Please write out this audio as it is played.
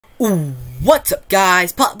Ooh, what's up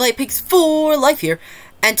guys, Potlight Pigs for Life here,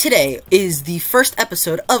 and today is the first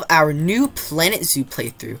episode of our new Planet Zoo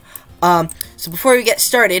playthrough. So before we get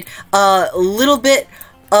started, a little bit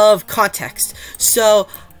of context. So,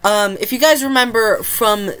 if you guys remember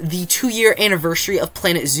from the 2-year anniversary of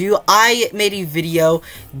Planet Zoo, I made a video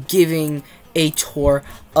giving a tour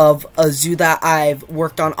of a zoo that I've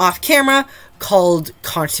worked on off camera called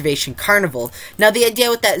Carnival. Now, the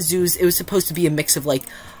idea with that zoo is it was supposed to be a mix of like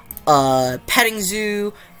a petting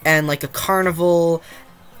zoo and like a carnival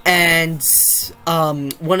and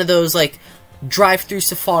one of those like drive-through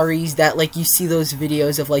safaris that like you see those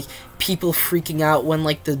videos of like people freaking out when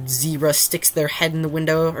like the zebra sticks their head in the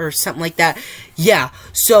window or something like that. Yeah,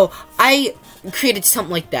 so I created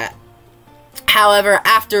something like that. However,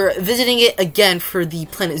 after visiting it again for the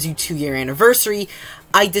Planet Zoo 2-year anniversary,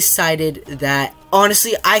 I decided that,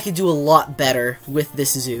 honestly, I could do a lot better with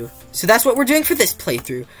this zoo. So that's what we're doing for this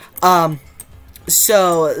playthrough.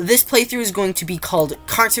 So this playthrough is going to be called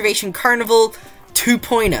Conservation Carnival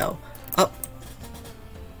 2.0. Oh,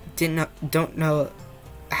 don't know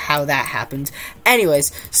how that happened.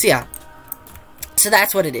 Anyways, so yeah. So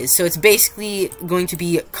that's what it is. So it's basically going to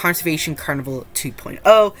be Conservation Carnival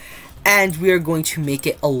 2.0, and we are going to make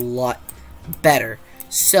it a lot better.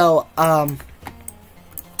 So,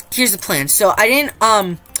 here's the plan. So, I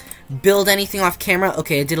didn't, build anything off camera.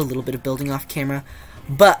 Okay, I did a little bit of building off camera.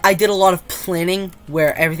 But I did a lot of planning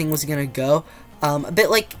where everything was gonna go. A bit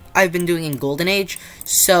like I've been doing in Golden Age.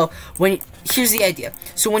 So, here's the idea.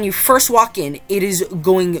 So, when you first walk in, it is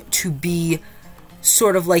going to be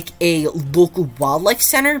sort of like a local wildlife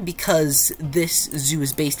center because this zoo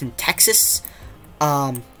is based in Texas.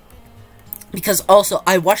 Because also,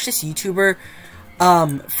 I watched this YouTuber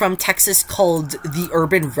from Texas called the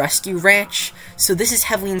Urban Rescue Ranch. So this is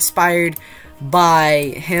heavily inspired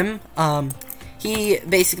by him. He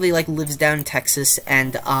basically like lives down in Texas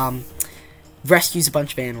and rescues a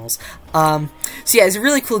bunch of animals. So yeah, he's a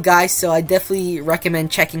really cool guy, so I definitely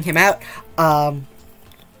recommend checking him out.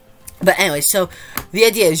 But anyway, so the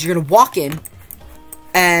idea is you're gonna walk in,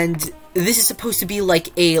 and this is supposed to be like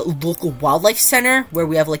a local wildlife center where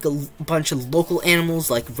we have like a bunch of local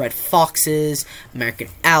animals like red foxes, American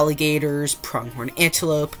alligators, pronghorn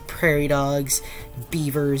antelope, prairie dogs,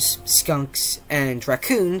 beavers, skunks, and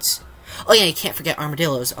raccoons. Oh yeah, you can't forget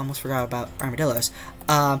armadillos. Almost forgot about armadillos.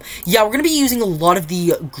 Yeah, we're going to be using a lot of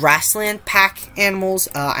the grassland pack animals.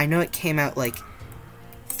 I know it came out like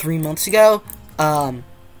 3 months ago.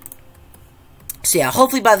 So yeah,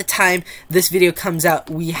 hopefully by the time this video comes out,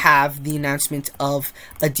 we have the announcement of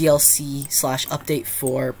a DLC/update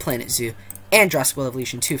for Planet Zoo, and Jurassic World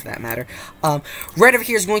Evolution 2 for that matter. Right over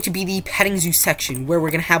here is going to be the petting zoo section, where we're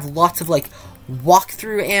going to have lots of like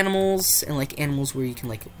walk-through animals, and like animals where you can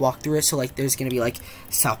like walk through it. So like there's going to be like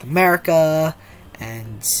South America,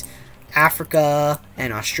 and Africa,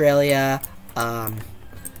 and Australia. So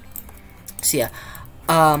yeah,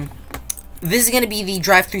 this is going to be the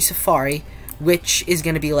drive-through safari, which is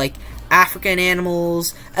going to be, like, African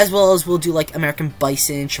animals, as well as we'll do, like, American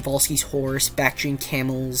bison, Przewalski's horse, Bactrian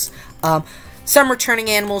camels, some returning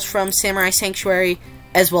animals from Samurai Sanctuary,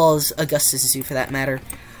 as well as Augustus Zoo, for that matter.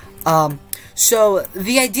 So,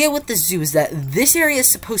 the idea with the zoo is that this area is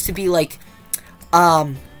supposed to be, like,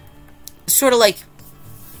 sort of, like,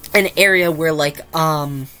 an area where, like,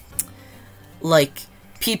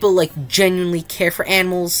 people, like, genuinely care for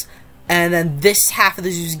animals. And then this half of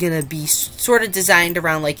the zoo is gonna be sort of designed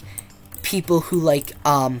around, like, people who, like,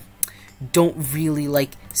 don't really, like,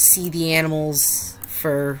 see the animals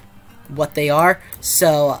for what they are.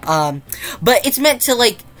 So, but it's meant to,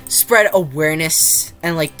 like, spread awareness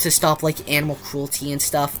and, like, to stop, like, animal cruelty and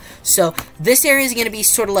stuff. So, this area is gonna be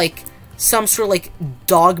sort of, like, some sort of, like,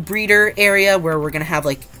 dog breeder area where we're gonna have,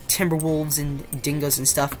 like, timber wolves and dingoes and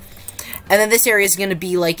stuff. And then this area is gonna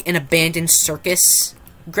be, like, an abandoned circus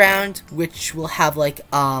ground, which will have like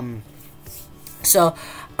so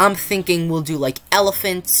I'm thinking we'll do like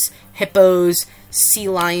elephants, hippos, sea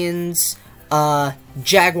lions,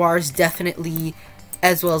 jaguars definitely,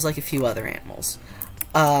 as well as like a few other animals.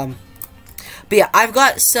 But yeah, I've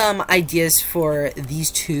got some ideas for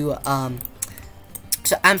these two.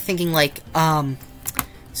 So I'm thinking like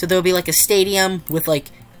so there'll be like a stadium with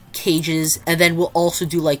like cages, and then we'll also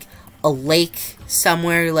do like a lake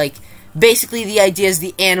somewhere. Like basically, the idea is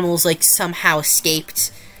the animals, like, somehow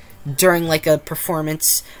escaped during, like, a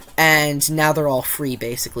performance, and now they're all free,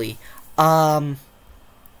 basically. So,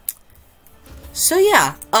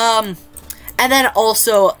 yeah. And then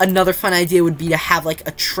also, another fun idea would be to have, like,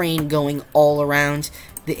 a train going all around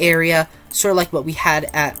the area, sort of like what we had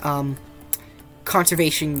at,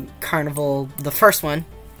 Conservation Carnival, the first one.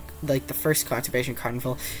 like the first conservation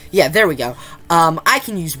carnival. Yeah, there we go. I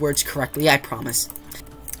can use words correctly, I promise.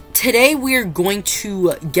 Today we're going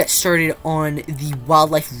to get started on the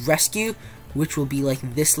wildlife rescue, which will be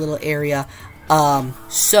like this little area. For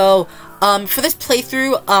this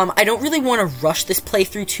playthrough, I don't really want to rush this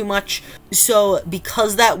playthrough too much. So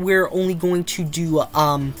because that, we're only going to do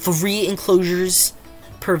 3 enclosures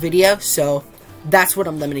per video. So that's what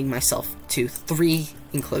I'm limiting myself to, 3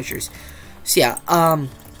 enclosures. So yeah,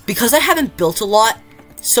 because I haven't built a lot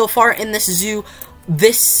so far in this zoo,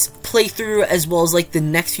 this playthrough, as well as like the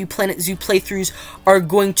next few Planet Zoo playthroughs, are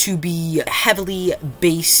going to be heavily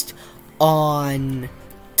based on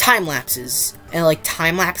time lapses and like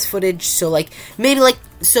time lapse footage. So like maybe like,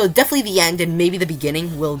 so definitely the end and maybe the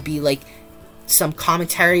beginning will be like some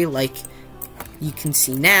commentary like you can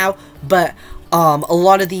see now, but a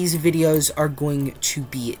lot of these videos are going to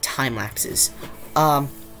be time lapses. So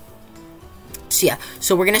yeah,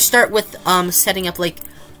 so we're gonna start with setting up like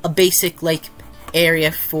a basic like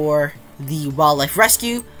area for the wildlife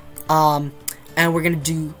rescue, and we're gonna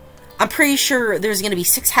do, I'm pretty sure there's gonna be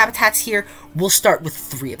 6 habitats here. We'll start with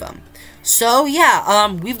 3 of them. So yeah,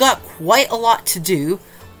 we've got quite a lot to do.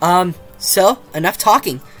 So enough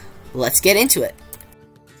talking, let's get into it.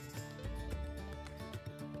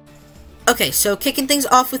 Okay, so kicking things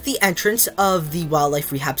off with the entrance of the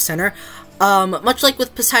Wildlife Rehab Center. Much like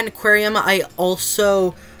with Poseidon Aquarium, I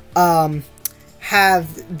also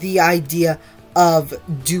have the idea of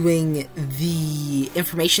doing the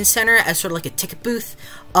information center as sort of like a ticket booth,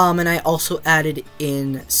 and I also added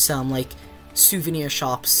in some like souvenir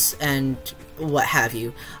shops and what have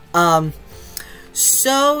you.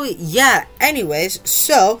 So yeah, anyways,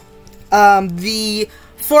 so the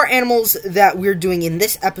 4 animals that we're doing in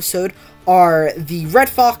this episode are the red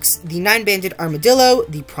fox, the 9-banded armadillo,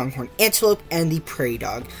 the pronghorn antelope, and the prairie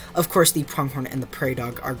dog. Of course, the pronghorn and the prairie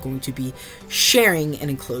dog are going to be sharing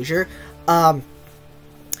an enclosure. But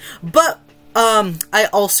I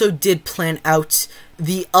also did plan out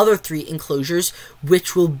the other 3 enclosures,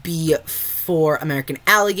 which will be for American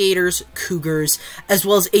alligators, cougars, as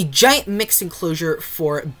well as a giant mixed enclosure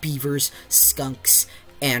for beavers, skunks,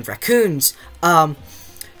 and raccoons.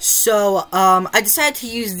 So I decided to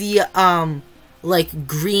use the, like,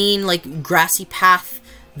 green, like, grassy path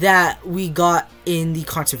that we got in the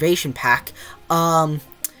conservation pack,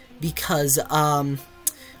 because,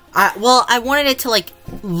 I wanted it to, like,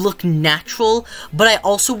 look natural, but I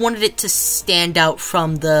also wanted it to stand out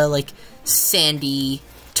from the, like, sandy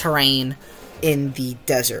terrain in the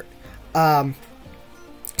desert.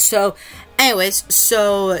 So, anyways,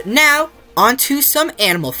 so now on to some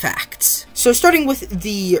animal facts. So starting with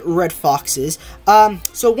the red foxes,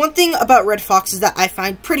 so one thing about red foxes that I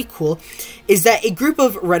find pretty cool is that a group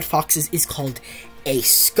of red foxes is called a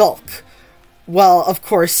skulk. Well, of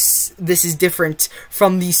course, this is different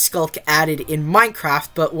from the skulk added in Minecraft,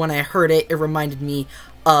 but when I heard it, it reminded me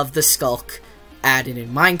of the skulk added in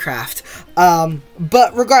Minecraft.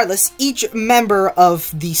 But regardless, each member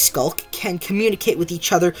of the skulk can communicate with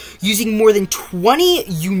each other using more than 20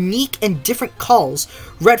 unique and different calls.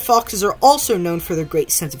 Red foxes are also known for their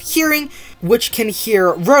great sense of hearing, which can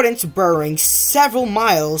hear rodents burrowing several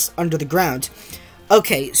miles under the ground.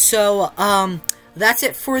 Okay, so, that's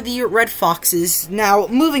it for the red foxes. Now,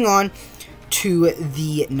 moving on to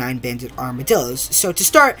the 9-banded armadillos. So to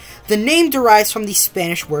start, the name derives from the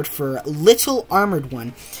Spanish word for little armored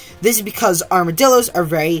one. This is because armadillos are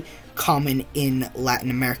very common in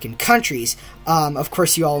Latin American countries. Of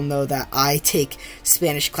course, you all know that I take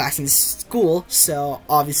Spanish class in school, so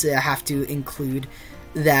obviously I have to include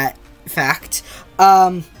that fact.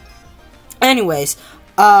 Anyways,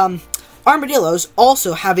 armadillos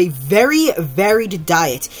also have a very varied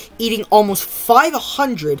diet, eating almost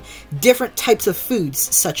 500 different types of foods,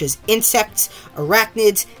 such as insects,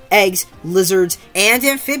 arachnids, eggs, lizards, and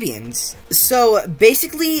amphibians. So,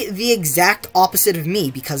 basically, the exact opposite of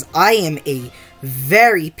me, because I am a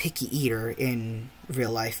very picky eater in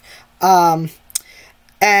real life.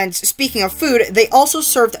 And speaking of food, they also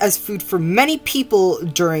served as food for many people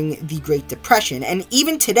during the Great Depression, and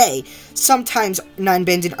even today, sometimes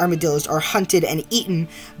 9-banded armadillos are hunted and eaten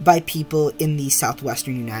by people in the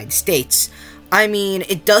southwestern United States. I mean,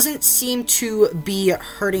 it doesn't seem to be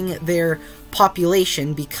hurting their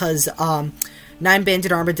population because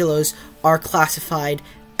 9-banded armadillos are classified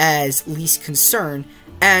as least concern,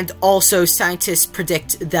 and also scientists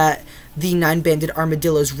predict that the 9-banded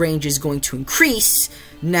armadillo's range is going to increase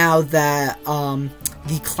now that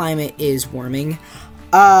the climate is warming.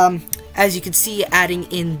 As you can see, adding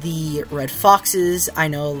in the red foxes, I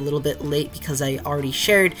know a little bit late because I already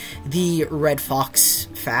shared the red fox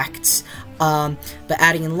facts. but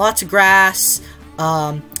adding in lots of grass,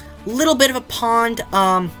 little bit of a pond.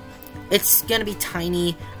 It's gonna be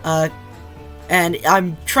tiny, and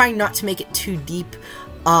I'm trying not to make it too deep.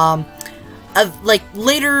 Like,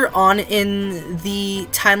 later on in the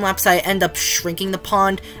time-lapse, I end up shrinking the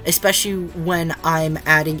pond, especially when I'm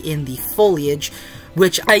adding in the foliage,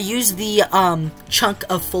 which I use the chunk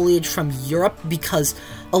of foliage from Europe because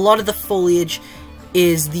a lot of the foliage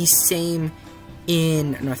is the same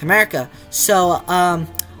in North America. So,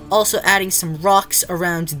 also adding some rocks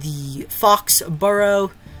around the Fox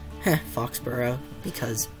Burrow. Foxborough,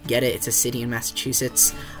 because, get it, it's a city in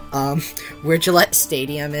Massachusetts, where Gillette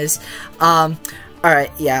Stadium is.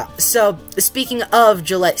 Alright, yeah. So, speaking of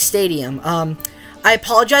Gillette Stadium, I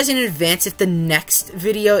apologize in advance if the next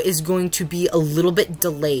video is going to be a little bit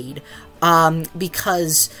delayed,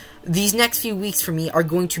 because these next few weeks for me are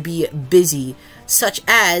going to be busy, such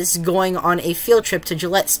as going on a field trip to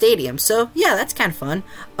Gillette Stadium. So, yeah, that's kind of fun.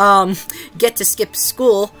 Get to skip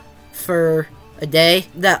school for a day.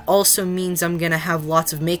 That also means I'm gonna have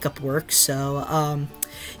lots of makeup work, so,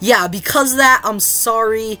 yeah, because of that, I'm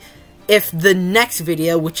sorry if the next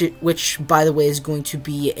video, which by the way is going to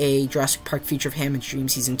be a Jurassic Park Future of Hammond's Dream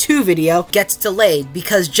Season 2 video, gets delayed,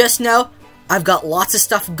 because just know, I've got lots of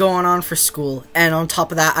stuff going on for school, and on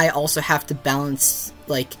top of that, I also have to balance,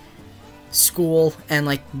 like, school and,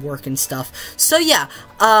 like, work and stuff. So, yeah,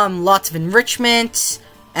 lots of enrichment,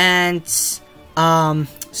 and,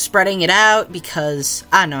 spreading it out, because,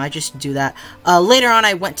 I don't know, I just do that. Later on,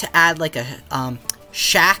 I went to add, like, a,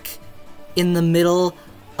 shack in the middle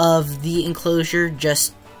of the enclosure,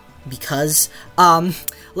 just because,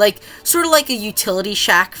 like, sort of like a utility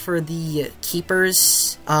shack for the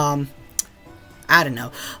keepers, I don't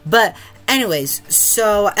know, but anyways,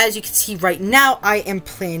 so as you can see right now, I am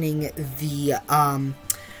planning the,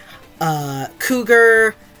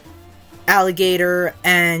 cougar, alligator,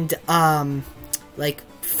 and, like,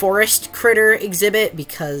 forest critter exhibit,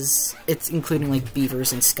 because it's including, like,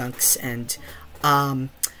 beavers and skunks and,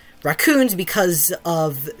 raccoons, because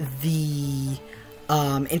of the,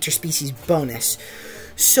 interspecies bonus.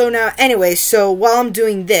 So now, anyway, so while I'm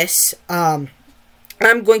doing this, I'm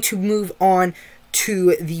going to move on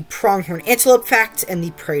to the pronghorn antelope facts and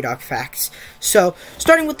the prairie dog facts. So,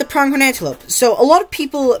 starting with the pronghorn antelope. So, a lot of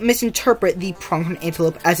people misinterpret the pronghorn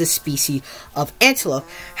antelope as a species of antelope.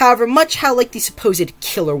 However, much how like the supposed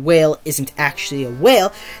killer whale isn't actually a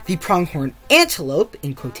whale, the pronghorn antelope,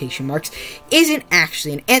 in quotation marks, isn't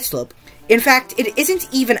actually an antelope. In fact, it isn't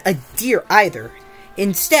even a deer either.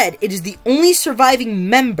 Instead, it is the only surviving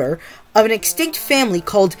member of an extinct family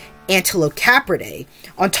called Antilocapridae.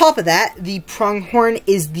 On top of that, the pronghorn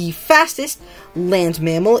is the fastest land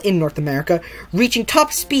mammal in North America, reaching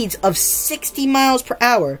top speeds of 60 miles per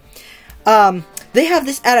hour. They have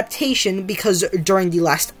this adaptation because during the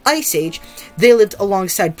last ice age, they lived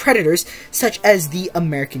alongside predators such as the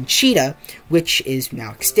American cheetah, which is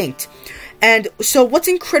now extinct. And so what's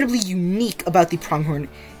incredibly unique about the pronghorn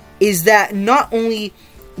is that not only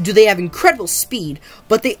do they have incredible speed,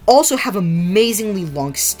 but they also have amazingly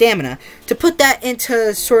long stamina. To put that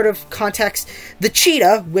into sort of context, the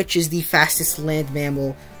cheetah, which is the fastest land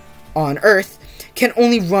mammal on Earth, can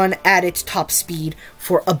only run at its top speed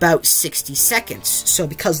for about 60 seconds. So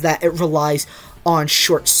because of that, it relies on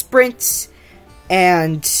short sprints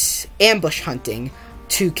and ambush hunting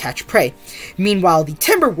to catch prey. Meanwhile, the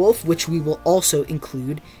timber wolf, which we will also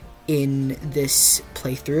include in this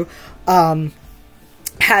playthrough,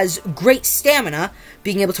 has great stamina,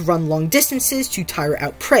 being able to run long distances to tire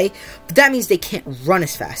out prey, but that means they can't run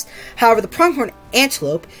as fast. However, the pronghorn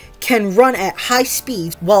antelope can run at high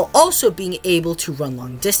speeds while also being able to run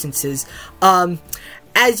long distances.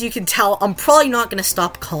 As you can tell, I'm probably not going to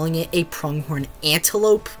stop calling it a pronghorn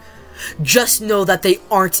antelope. Just know that they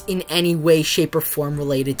aren't in any way, shape, or form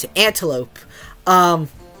related to antelope. So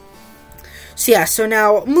yeah, so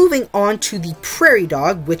now moving on to the prairie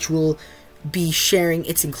dog, which will be sharing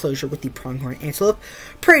its enclosure with the pronghorn antelope.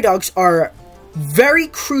 Prairie dogs are very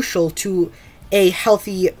crucial to a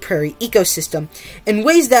healthy prairie ecosystem in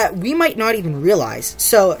ways that we might not even realize.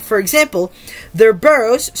 So, for example, their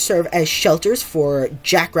burrows serve as shelters for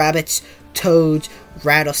jackrabbits, toads,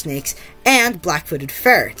 rattlesnakes, and black-footed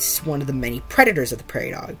ferrets, one of the many predators of the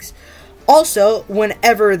prairie dogs. Also,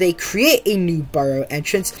 whenever they create a new burrow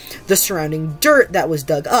entrance, the surrounding dirt that was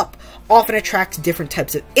dug up often attracts different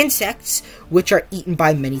types of insects, which are eaten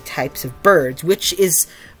by many types of birds, which is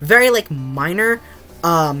very, like, minor,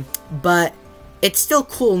 but it's still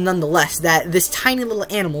cool nonetheless that this tiny little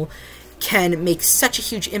animal can make such a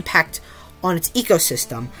huge impact on its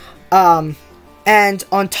ecosystem. And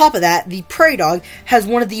on top of that, the prairie dog has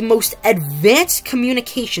one of the most advanced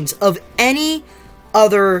communications of any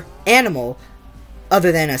other animal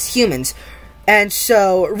other than us humans. And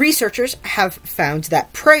so researchers have found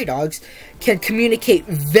that prairie dogs can communicate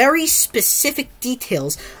very specific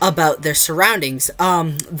details about their surroundings.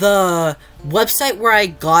 The website where I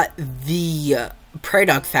got the prairie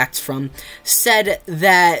dog facts from said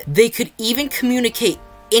that they could even communicate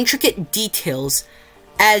intricate details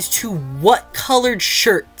as to what colored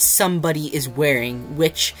shirt somebody is wearing,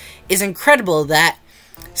 which is incredible that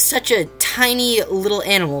such a tiny little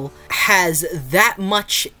animal has that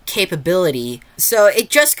much capability. So it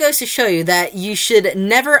just goes to show you that you should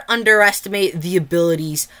never underestimate the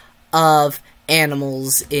abilities of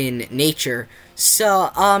animals in nature.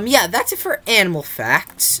 So, yeah, that's it for animal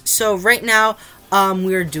facts. So right now,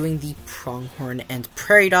 we're doing the pronghorn and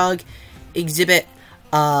prairie dog exhibit,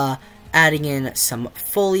 adding in some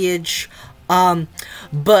foliage.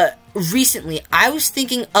 But recently, I was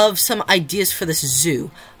thinking of some ideas for this zoo.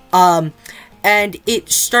 And it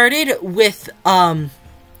started with,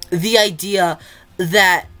 the idea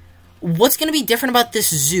that what's going to be different about this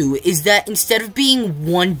zoo is that instead of being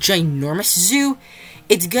one ginormous zoo,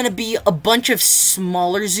 it's going to be a bunch of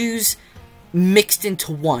smaller zoos mixed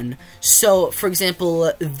into one. So, for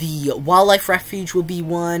example, the wildlife refuge will be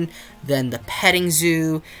one, then the petting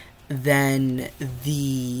zoo, then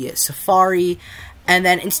the safari, and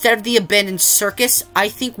then instead of the abandoned circus, I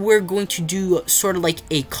think we're going to do sort of like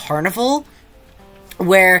a carnival,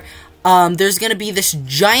 where there's going to be this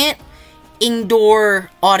giant indoor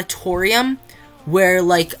auditorium where,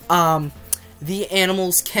 like, the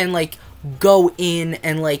animals can, like, go in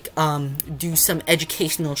and, like, do some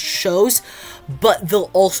educational shows, but they'll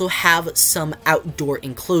also have some outdoor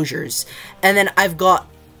enclosures. And then I've got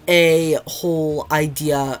a whole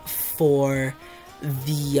idea for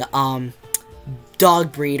the,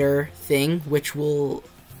 dog breeder thing, which will,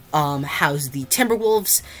 house the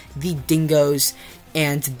timberwolves, the dingoes,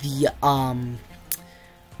 and the,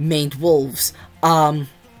 maned wolves. And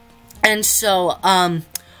so,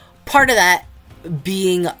 part of that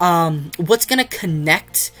being, what's gonna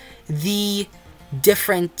connect the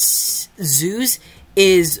different zoos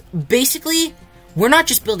is basically, we're not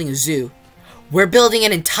just building a zoo, we're building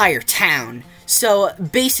an entire town. So,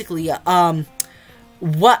 basically,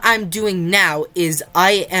 what I'm doing now is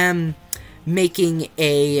I am making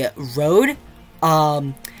a road,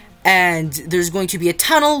 and there's going to be a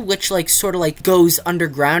tunnel, which, like, sort of, like, goes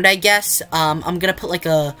underground, I guess. I'm gonna put, like,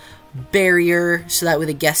 a barrier, so that way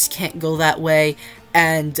the guests can't go that way,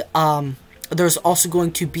 and, there's also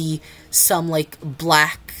going to be some, like,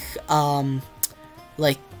 black,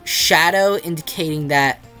 like, shadow, indicating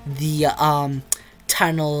that the,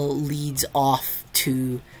 tunnel leads off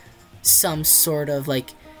to some sort of,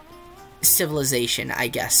 like, civilization, I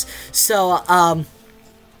guess. So,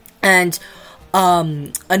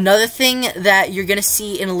 another thing that you're gonna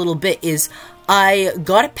see in a little bit is I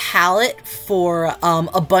got a palette for,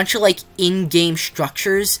 a bunch of, like, in-game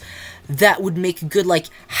structures that would make good, like,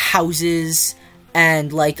 houses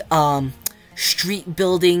and, like, street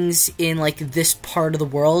buildings in, like, this part of the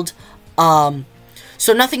world.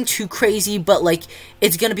 So nothing too crazy, but, like,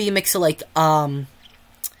 it's gonna be a mix of,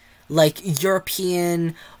 like,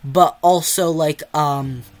 European, but also, like,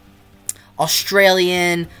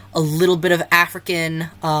 Australian, a little bit of African,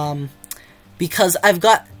 because I've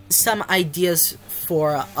got some ideas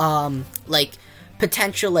for, like,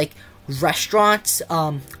 potential, like, restaurants,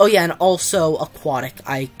 oh yeah, and also aquatic.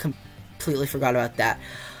 I completely forgot about that.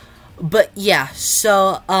 But yeah,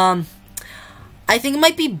 so, I think it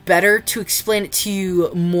might be better to explain it to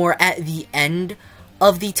you more at the end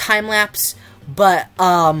of the time-lapse, but,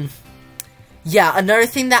 yeah, another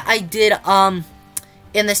thing that I did,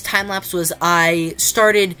 in this time-lapse was I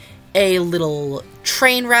started a little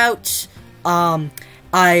train route.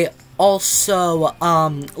 I also,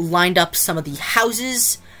 lined up some of the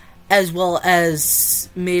houses, as well as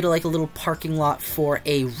made, like, a little parking lot for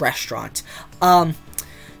a restaurant.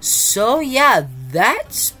 So, yeah,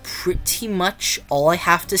 that's pretty much all I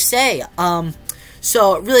have to say.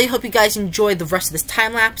 So, really hope you guys enjoyed the rest of this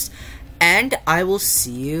time-lapse, and I will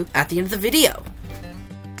see you at the end of the video.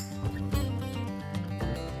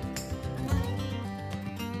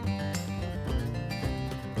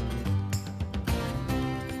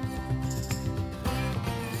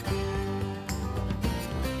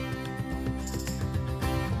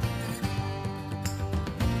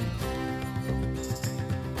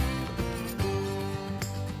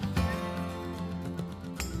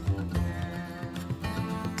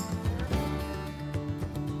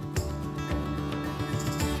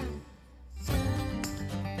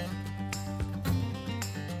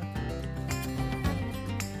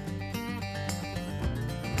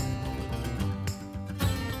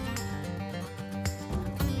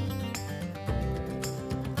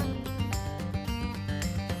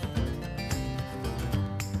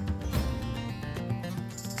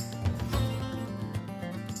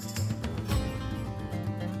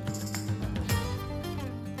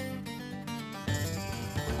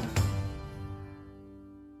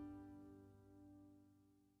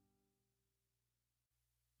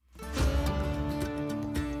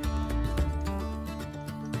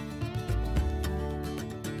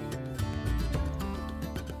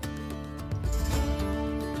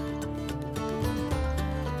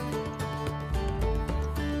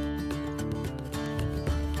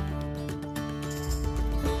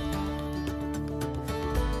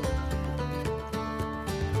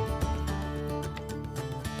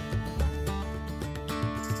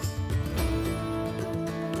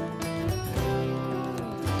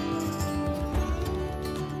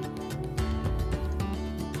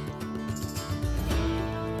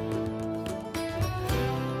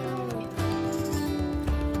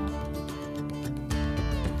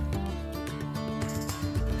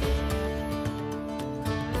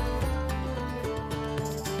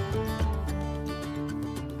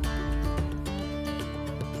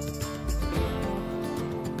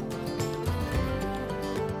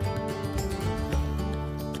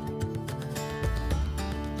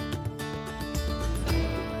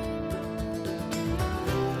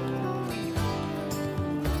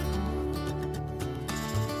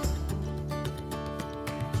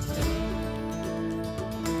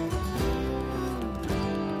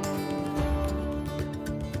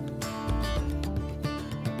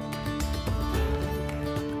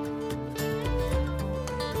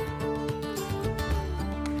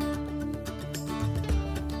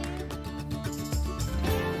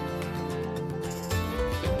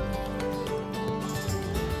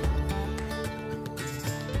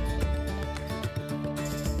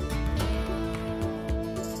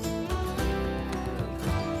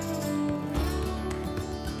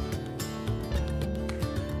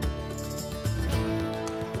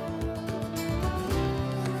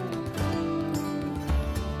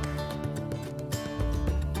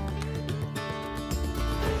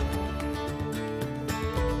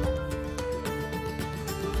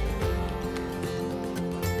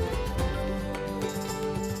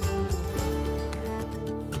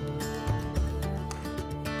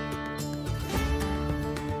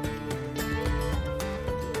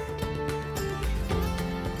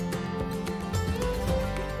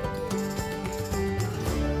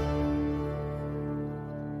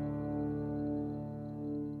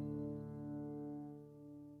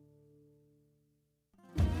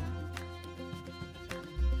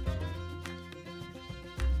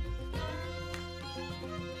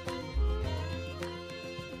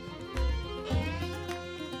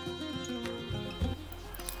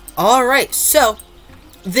 Alright, so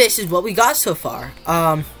this is what we got so far.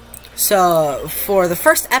 So for the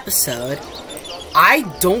first episode, I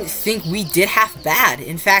don't think we did half bad.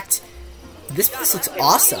 In fact, this place looks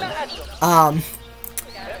awesome.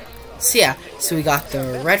 So yeah, so we got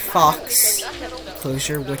the red fox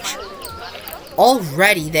enclosure, which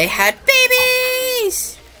already they had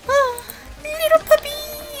babies! Oh, little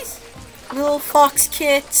puppies! Little fox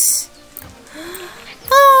kits.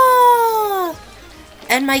 Ah!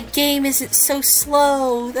 And my game isn't so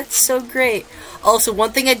slow. That's so great. Also,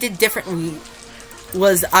 one thing I did differently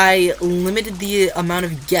was I limited the amount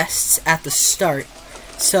of guests at the start.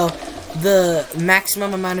 So the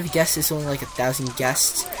maximum amount of guests is only like 1,000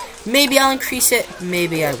 guests. Maybe I'll increase it,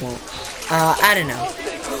 maybe I won't. I don't know.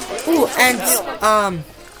 Ooh, and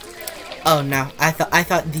oh no, I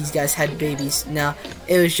thought these guys had babies. No,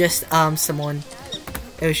 it was just someone.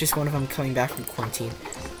 It was just one of them coming back from quarantine.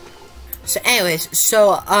 So anyways,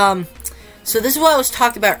 so this is what I was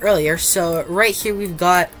talking about earlier. So right here we've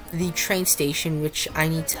got the train station, which I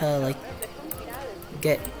need to like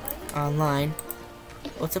get online.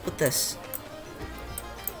 What's up with this?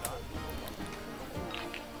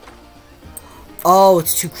 Oh,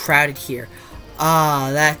 it's too crowded here. Ah,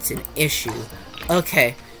 that's an issue.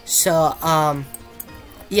 Okay, so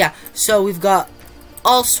yeah, so we've got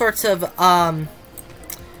all sorts of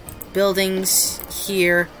buildings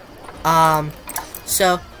here.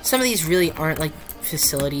 So some of these really aren't like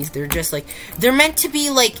facilities. They're just like, they're meant to be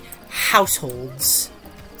like households,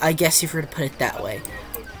 I guess if you were to put it that way.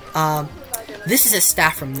 This is a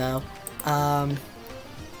staff room though.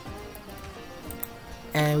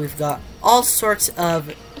 And we've got all sorts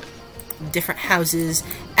of different houses,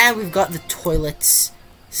 and we've got the toilets.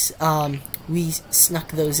 We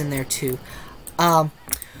snuck those in there too.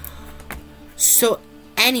 So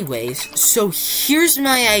anyways, so here's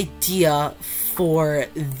my idea for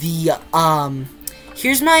the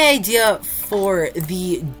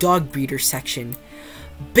dog breeder section.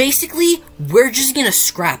 Basically, we're just gonna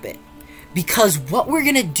scrap it, because what we're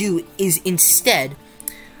gonna do is instead,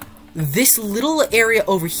 this little area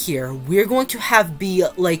over here, we're going to have be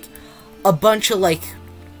like a bunch of like,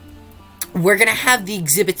 we're gonna have the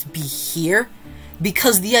exhibits be here,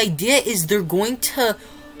 because the idea is they're going to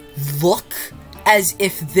look as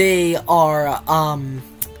if they are,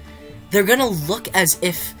 they're gonna look as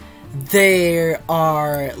if they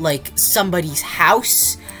are like somebody's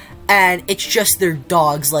house, and it's just their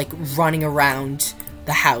dogs like running around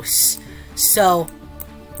the house. So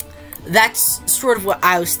that's sort of what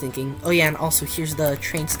I was thinking. Oh yeah, and also here's the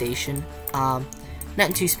train station.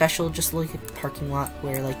 Nothing too special, just like a parking lot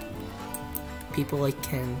where like people like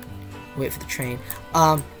can wait for the train.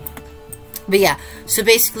 But yeah, so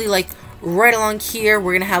basically like right along here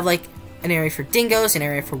we're gonna have like an area for dingoes, an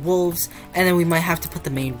area for wolves, and then we might have to put the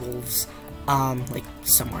main wolves like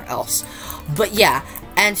somewhere else. But yeah,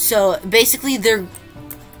 and so basically they're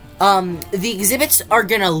the exhibits are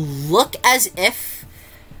gonna look as if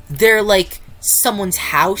they're like someone's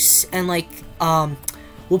house, and like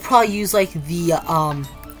we'll probably use like the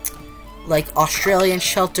like Australian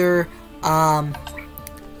shelter,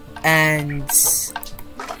 and so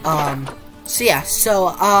yeah,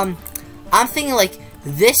 so I'm thinking like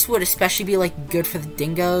this would especially be like good for the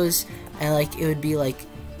dingoes, and like it would be like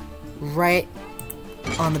right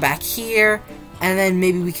on the back here, and then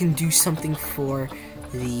maybe we can do something for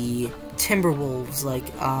the timber wolves, like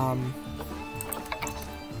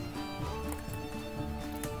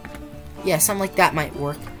yeah, something like that might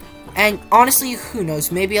work. And honestly, who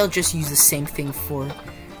knows, maybe I'll just use the same thing for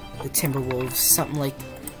the timber wolves, something like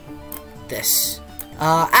this.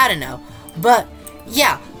 I don't know, but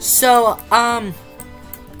yeah, so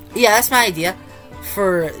yeah, that's my idea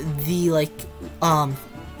for the like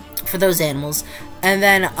for those animals. And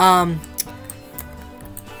then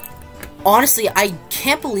honestly, I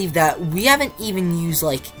can't believe that we haven't even used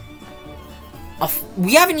like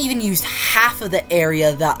we haven't even used half of the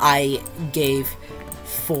area that I gave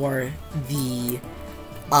for the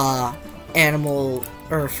animal,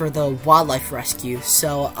 or for the wildlife rescue.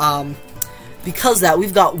 So because of that,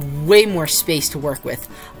 we've got way more space to work with.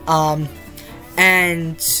 So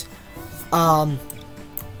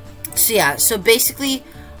yeah, so basically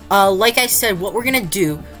like I said, what we're gonna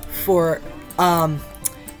do for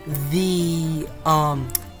the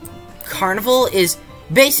carnival is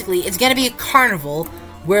basically, it's gonna be a carnival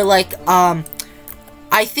where like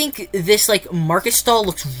I think this like market stall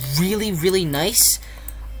looks really, really nice.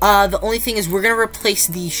 The only thing is we're gonna replace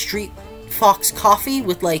the Street Fox coffee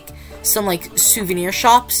with like some like souvenir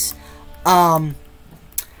shops, and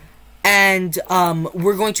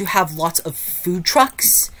we're going to have lots of food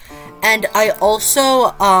trucks, And I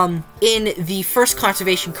also, in the first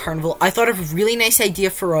Conservation Carnival, I thought of a really nice idea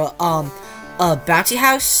for a bouncy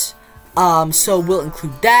house. So we'll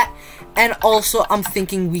include that. And also, I'm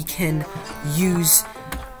thinking we can use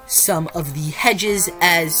some of the hedges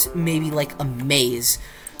as maybe like a maze.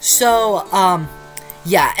 So,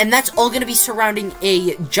 yeah, and that's all going to be surrounding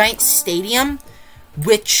a giant stadium,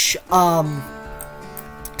 which,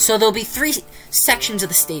 so there'll be 3 sections of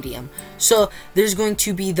the stadium. So there's going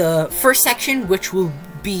to be the first section, which will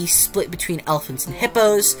be split between elephants and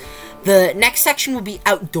hippos. The next section will be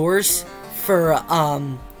outdoors for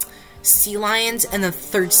sea lions, and the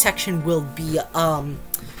third section will be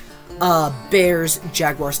bears,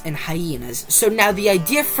 jaguars, and hyenas. So now the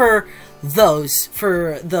idea for those,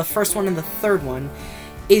 for the first one and the third one,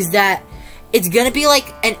 is that it's gonna be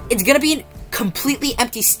like it's gonna be a completely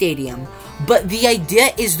empty stadium, but the idea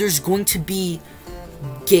is there's going to be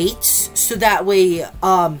gates, so that way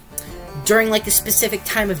during like a specific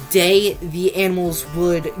time of day, the animals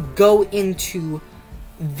would go into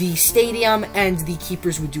the stadium and the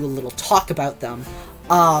keepers would do a little talk about them.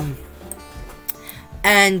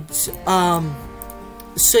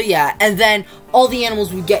 So yeah, and then all the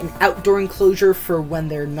animals would get an outdoor enclosure for when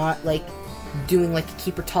they're not like doing like a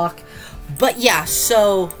keeper talk. But yeah,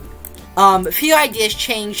 so a few ideas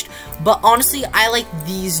changed, but honestly I like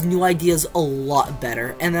these new ideas a lot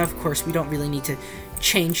better. And then of course we don't really need to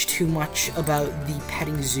change too much about the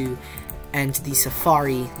petting zoo and the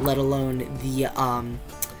safari, let alone the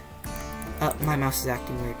my mouse is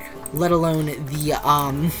acting weird, let alone the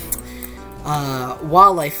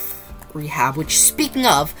wildlife rehab, which, speaking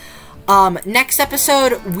of, next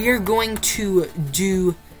episode we're going to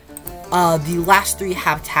do the last 3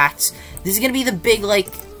 habitats. This is gonna be the big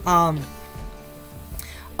like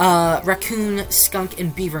raccoon, skunk,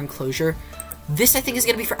 and beaver enclosure. This I think is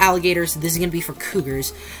gonna be for alligators. This is gonna be for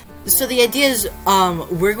cougars. So the idea is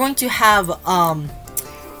we're going to have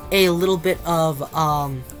a little bit of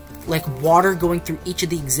like water going through each of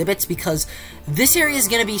the exhibits, because this area is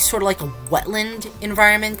going to be sort of like a wetland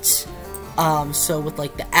environment. So with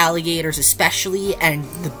like the alligators especially, and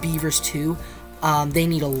the beavers too, they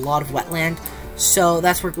need a lot of wetland. So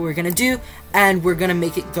that's what we're going to do, and we're going to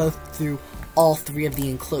make it go through all 3 of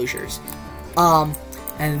the enclosures.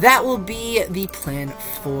 And that will be the plan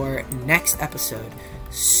for next episode.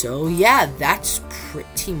 So yeah, that's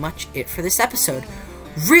pretty much it for this episode.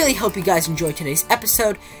 Really hope you guys enjoyed today's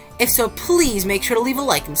episode. If so, please make sure to leave a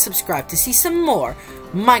like and subscribe to see some more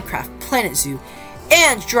Minecraft, Planet Zoo,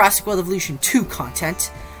 and Jurassic World Evolution 2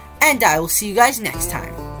 content. And I will see you guys next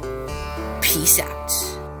time. Peace out.